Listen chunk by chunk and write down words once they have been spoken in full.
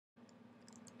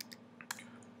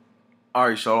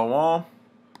Alright, Shalom.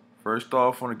 First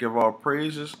off, I want to give all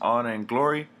praises, honor, and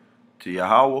glory to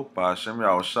Yahweh, by Hashem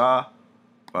Yahushua,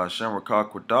 by Hashem Rakah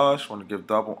Kwadash. I want to give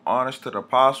double honors to the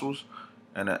apostles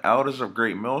and the elders of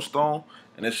Great Millstone.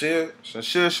 And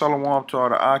sincere Shalom to all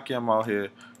the Akim out here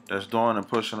that's doing and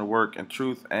pushing the work in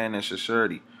truth and in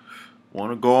sincerity. I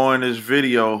want to go in this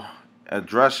video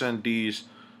addressing these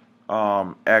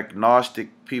agnostic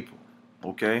people,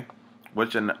 okay?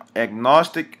 Which an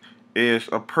agnostic is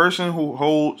a person who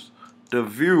holds the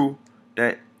view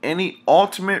that any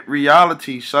ultimate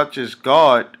reality such as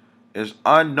God is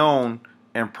unknown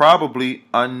and probably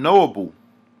unknowable.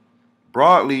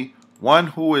 Broadly, one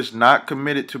who is not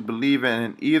committed to believing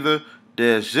in either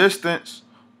the existence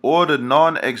or the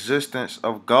non-existence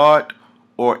of God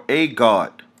or a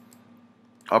God.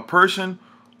 A person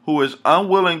who is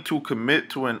unwilling to commit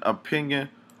to an opinion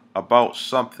about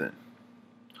something.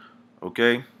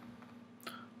 Okay?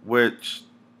 Which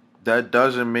that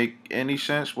doesn't make any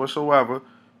sense whatsoever,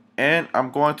 and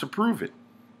I'm going to prove it.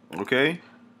 Okay?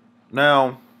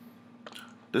 Now,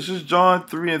 this is John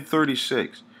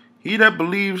 3:36. He that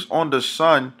believes on the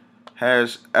Son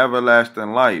has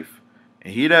everlasting life,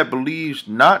 and he that believes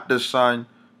not the Son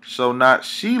shall not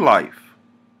see life,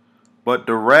 but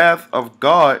the wrath of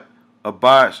God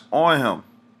abides on him.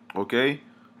 Okay?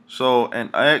 So an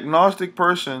agnostic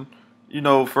person,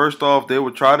 first off, they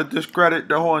would try to discredit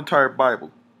the whole entire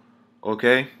Bible.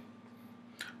 Okay?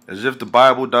 As if the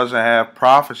Bible doesn't have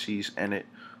prophecies in it,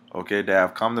 okay, that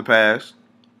have come to pass.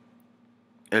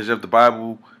 As if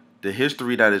the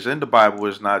history that is in the Bible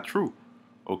is not true.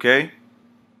 Okay?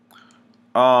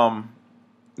 Now,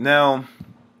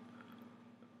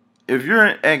 if you're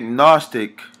an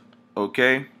agnostic,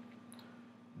 okay,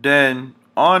 then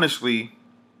honestly,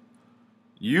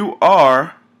 you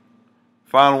are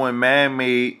following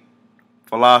man-made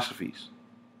philosophies.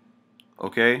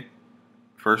 Okay?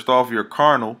 First off, you're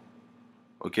carnal.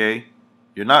 Okay?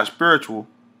 You're not spiritual.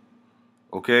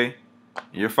 Okay?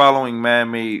 You're following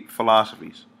man-made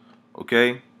philosophies.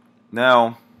 Okay?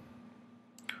 Now,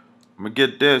 I'm going to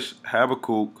get this.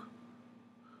 Habakkuk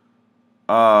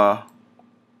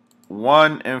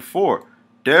 1:4.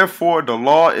 Therefore the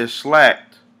law is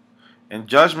slacked, and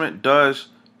judgment does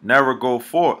never go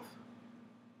forth.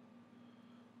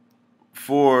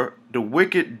 For the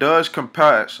wicked does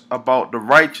compass about the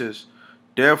righteous,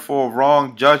 therefore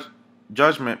wrong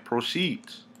judgment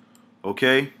proceeds.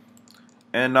 Okay?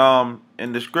 And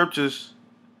in the scriptures,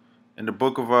 in the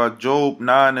book of Job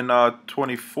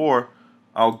 9:24,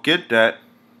 I'll get that.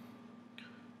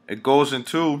 It goes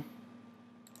into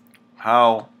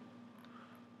how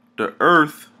the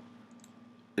earth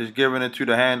is given into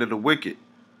the hand of the wicked.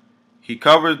 He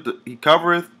covereth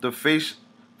the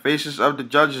faces of the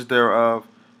judges thereof,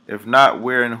 if not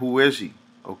where and who is he?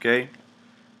 Okay?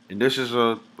 And this is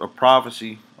a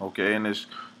prophecy, okay, and it's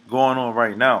going on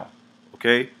right now.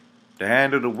 Okay? The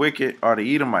hand of the wicked are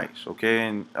the Edomites, okay?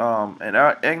 And an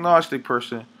agnostic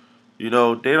person, they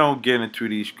don't get into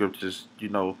these scriptures,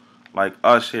 like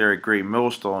us here at Great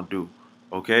Millstone do,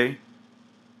 okay?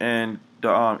 And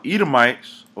the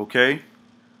Edomites, okay,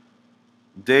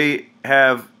 they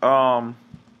have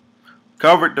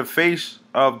covered the face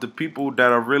of the people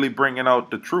that are really bringing out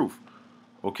the truth,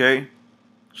 okay?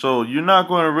 So you're not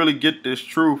going to really get this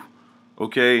truth,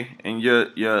 okay, in your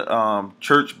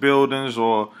church buildings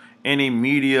or any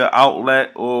media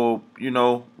outlet or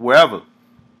wherever.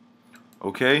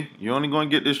 Okay, you're only going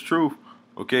to get this truth,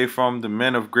 okay, from the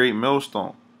men of Great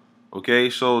Millstone.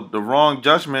 Okay, so the wrong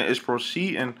judgment is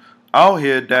proceeding out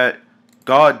here that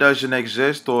God doesn't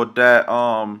exist, or that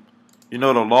the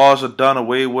laws are done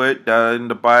away with that are in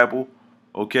the Bible.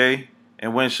 Okay,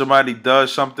 and when somebody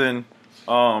does something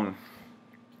wrong,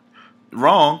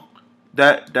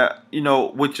 that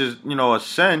which is a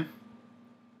sin,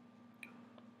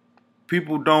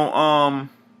 people don't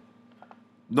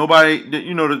nobody,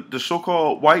 the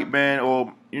so-called white man,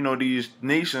 or these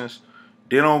nations,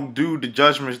 they don't do the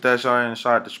judgments that are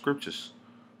inside the scriptures.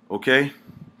 Okay,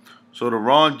 so the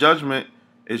wrong judgment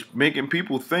is making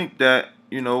people think that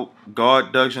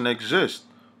God doesn't exist.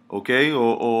 Okay,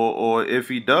 or if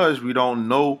he does, we don't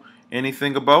know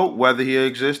anything about whether he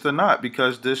exists or not,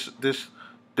 because this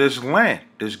land,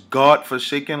 this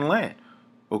God-forsaken land,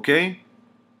 okay,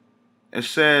 it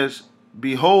says,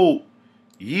 behold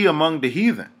ye among the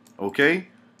heathen, okay?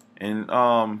 And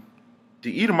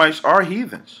the Edomites are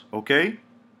heathens, okay?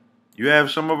 You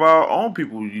have some of our own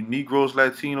people, you Negroes,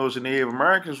 Latinos, and Native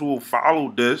Americans, who will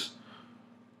follow this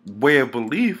way of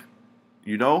belief,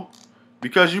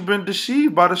 because you've been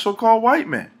deceived by the so-called white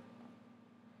man,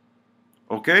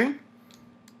 okay?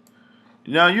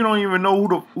 Now you don't even know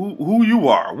who you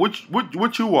are,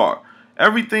 what you are.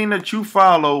 Everything that you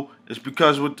follow is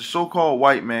because what the so-called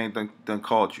white man done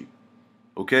called you.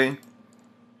 Okay?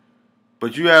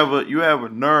 But you have a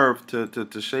nerve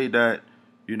to say that,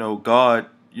 God,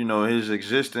 his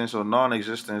existence or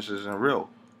non-existence isn't real.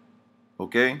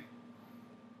 Okay?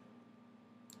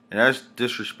 And that's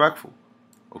disrespectful.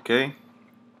 Okay?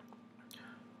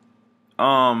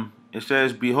 It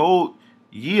says, "Behold,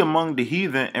 ye among the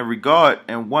heathen, and regard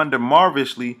and wonder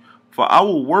marvelously, for I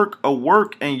will work a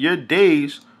work in your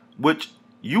days which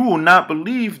you will not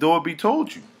believe, though it be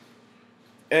told you."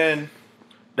 And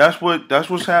that's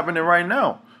what's happening right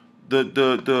now.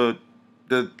 The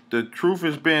truth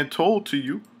is being told to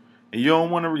you, and you don't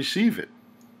want to receive it.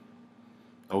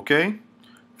 Okay?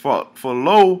 For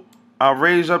lo, I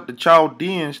raise up the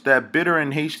Chaldeans, that bitter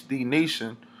and hasty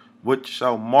nation, which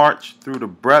shall march through the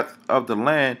breadth of the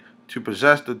land to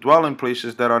possess the dwelling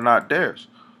places that are not theirs.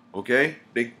 Okay?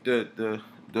 The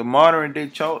modern day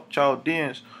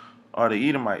Chaldeans are the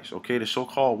Edomites, okay? The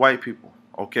so-called white people,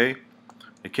 okay?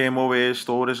 They came over here,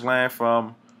 stole this land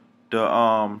from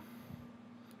the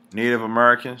Native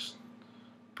Americans,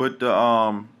 put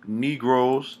the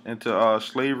Negroes into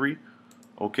slavery,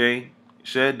 okay?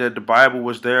 Said that the Bible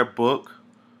was their book,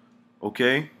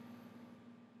 okay?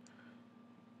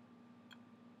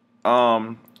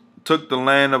 Um, Took the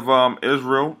land of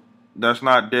Israel, that's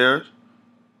not theirs,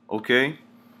 okay?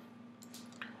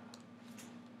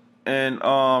 And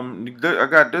I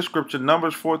got this scripture,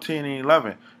 Numbers 14 and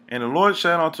 11. And the Lord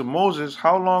said unto Moses,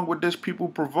 how long would this people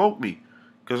provoke me?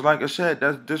 Because like I said,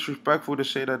 that's disrespectful to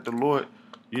say that the Lord,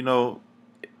 you know,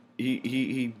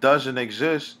 he doesn't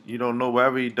exist. You don't know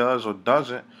whether he does or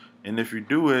doesn't. And if you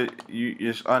do it,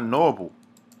 it's unknowable.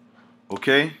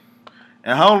 Okay?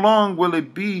 And how long will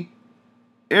it be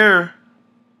ere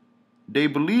they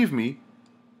believe me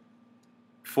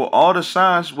for all the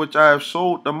signs which I have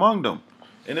showed among them?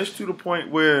 And it's to the point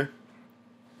where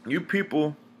you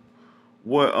people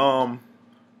would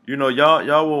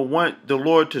y'all will want the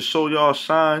Lord to show y'all a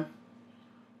sign,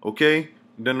 okay?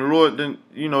 Then the Lord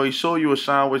he show you a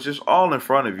sign which is all in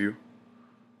front of you.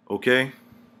 Okay?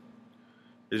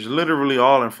 It's literally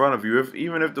all in front of you.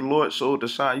 Even if the Lord showed the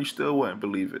sign, you still wouldn't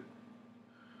believe it.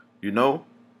 You know?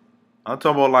 I'm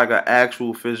talking about like an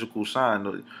actual physical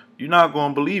sign. You're not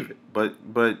gonna believe it. But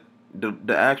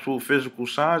the actual physical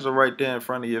signs are right there in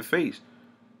front of your face.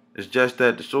 It's just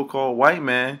that the so-called white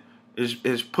man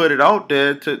is put it out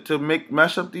there to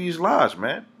mess up these lies,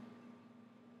 man.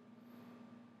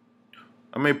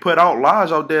 I mean, put out lies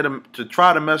out there to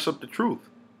try to mess up the truth.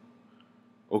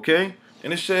 Okay?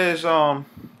 And it says, I'm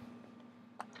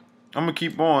gonna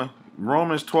keep on.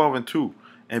 Romans 12 and 2.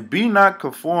 And be not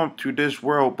conformed to this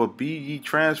world, but be ye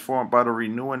transformed by the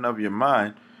renewing of your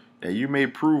mind, that you may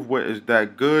prove what is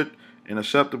that good and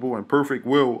acceptable and perfect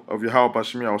will of Yahweh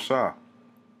Bashim Yahushua.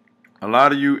 A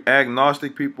lot of you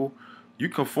agnostic people, you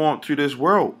conform to this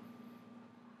world.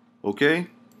 Okay?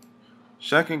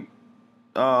 Second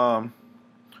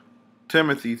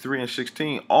Timothy 3 and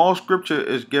 16. All scripture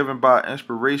is given by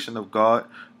inspiration of God,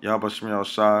 Yahweh Bashim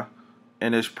Yahushua,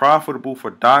 and is profitable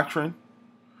for doctrine,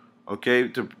 okay,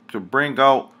 to bring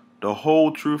out the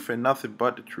whole truth and nothing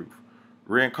but the truth.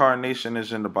 Reincarnation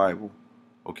is in the Bible.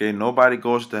 Okay, nobody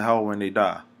goes to hell when they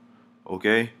die.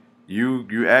 Okay?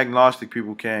 You agnostic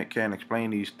people can't explain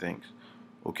these things.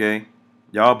 Okay?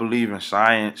 Y'all believe in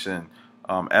science and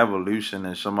evolution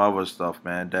and some other stuff,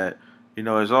 man, that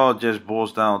it's all just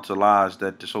boils down to lies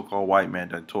that the so-called white man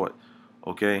done taught.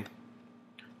 Okay?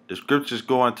 The scriptures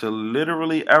go into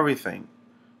literally everything.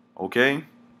 Okay?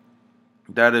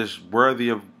 That is worthy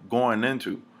of going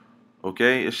into.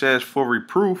 Okay? It says for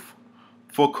reproof,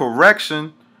 for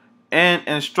correction, and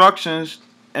instructions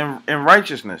in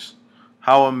righteousness.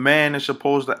 How a man is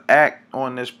supposed to act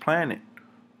on this planet.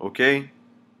 Okay?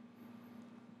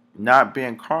 Not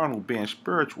being carnal, being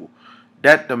spiritual.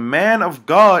 That the man of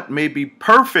God may be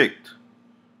perfect.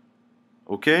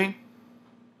 Okay?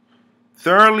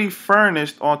 Thoroughly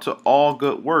furnished unto all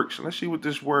good works. Let's see what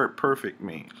this word perfect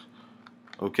means.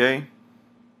 Okay?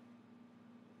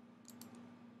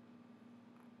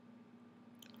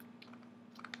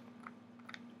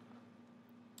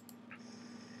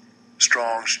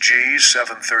 Strong's G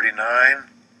 739.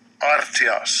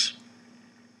 Artios.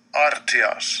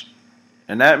 Artios.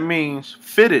 And that means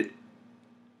fitted,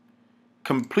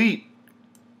 complete,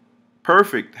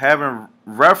 perfect, having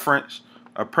reference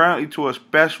apparently to a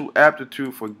special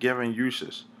aptitude for given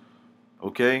uses.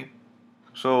 Okay?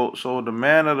 So the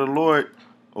man of the Lord,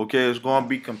 okay, is going to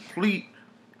be complete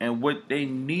in what they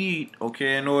need,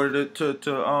 okay, in order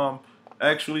to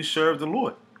actually serve the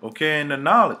Lord. okay, and the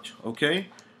knowledge, okay?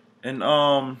 And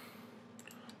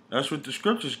that's what the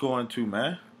scriptures go into,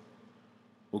 man.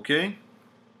 Okay?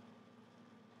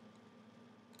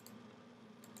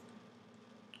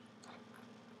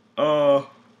 How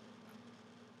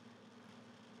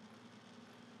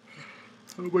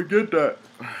do I get that?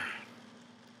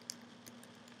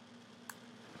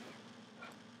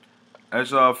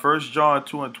 That's 1 John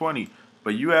 2:20.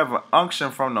 But you have an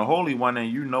unction from the Holy One,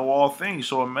 and you know all things.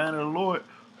 So a man of the Lord,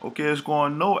 okay, is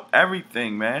going to know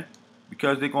everything, man,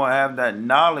 because they're going to have that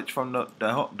knowledge from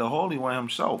the Holy One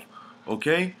Himself,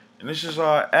 okay. And this is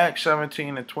Acts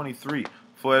 17:23.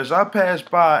 For as I passed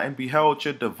by and beheld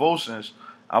your devotions,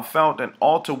 I found an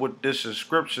altar with this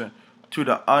inscription: to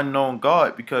the unknown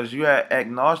God, because you had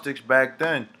agnostics back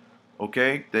then,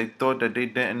 okay. They thought that they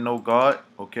didn't know God,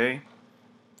 okay,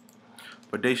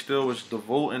 but they still was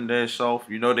devoting themselves.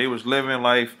 You know, they was living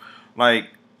life like,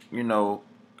 you know,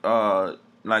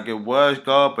 like it was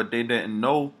God, but they didn't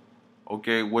know,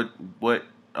 okay, what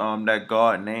that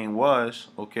God name was,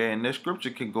 okay. And this scripture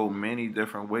can go many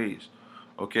different ways,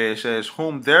 okay. It says,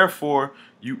 "Whom therefore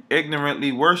you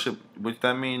ignorantly worship," which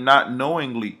that means not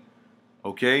knowingly,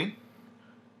 okay.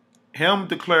 "Him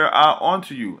declare I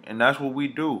unto you," and that's what we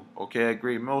do, okay. At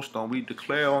Great Millstone, we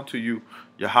declare unto you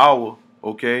Yahweh,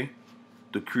 okay,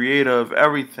 the creator of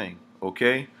everything,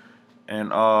 okay? And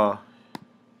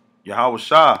Yahweh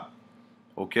Shah,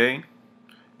 okay?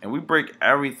 And we break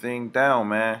everything down,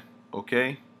 man,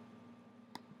 okay?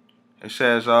 It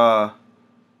says, God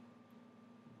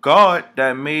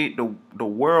that made the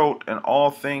world and all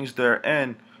things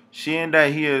therein, seeing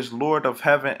that He is Lord of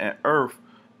heaven and earth,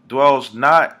 dwells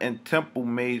not in temples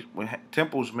made with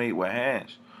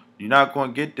hands. You're not going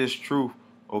to get this truth,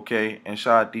 okay,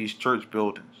 inside these church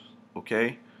buildings,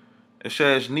 okay? It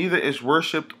says, neither is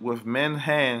worshipped with men's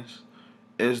hands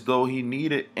as though He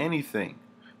needed anything,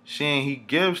 seeing He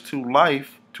gives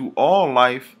to all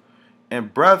life,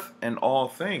 and breath in all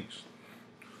things.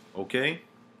 Okay?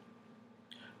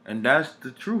 And that's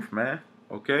the truth, man.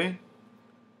 Okay?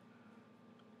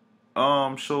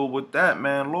 So with that,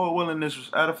 man, Lord willing, this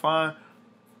was edifying,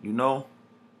 you know.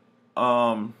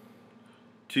 Um,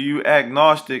 to you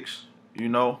agnostics, you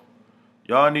know,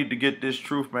 y'all need to get this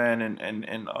truth, man,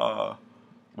 and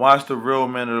watch the real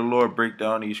men of the Lord break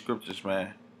down these scriptures,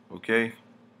 man. Okay?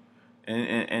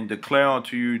 And declare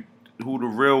unto you who the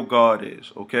real God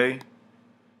is, okay?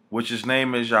 Which His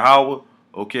name is Yahweh,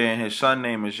 okay, and His Son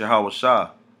name is Yahweh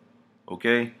Shah,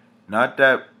 okay? Not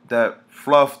that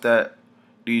fluff that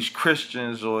these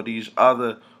Christians or these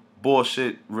other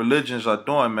bullshit religions are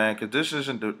doing, man, because this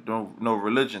isn't no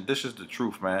religion. This is the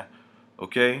truth, man,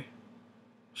 okay?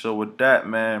 So with that,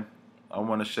 man, I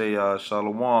want to say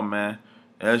Shalom, man.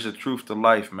 There's the truth to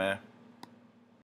life, man.